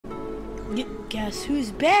Guess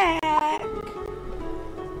who's back?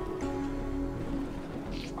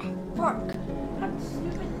 Oh, fuck. That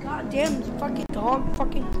stupid goddamn fucking dog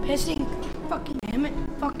fucking pissing. Fucking damn it.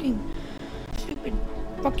 Fucking stupid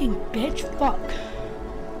fucking bitch. Fuck.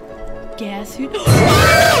 Guess who? Oh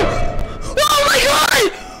my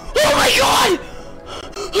god! Oh my god!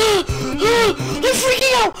 I'm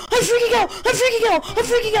freaking out! I'm freaking out! I'm freaking out! I'm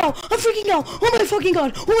freaking out! I'm freaking out! Oh my fucking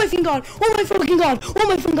god! Oh my fucking god! Oh my fucking god! Oh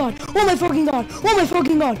my fucking god! Oh my fucking god! Oh my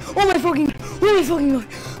fucking god! Oh my fucking! Oh my fucking god!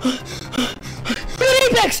 I got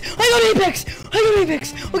Apex! I got Apex! I got Apex!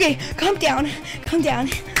 Okay, calm down. Calm down.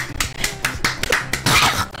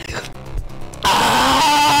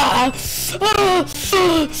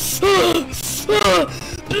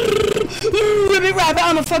 Ribbit rabbit,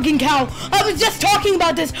 I'm a fucking cow. I was just talking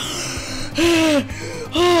about this.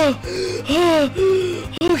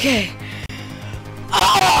 Okay.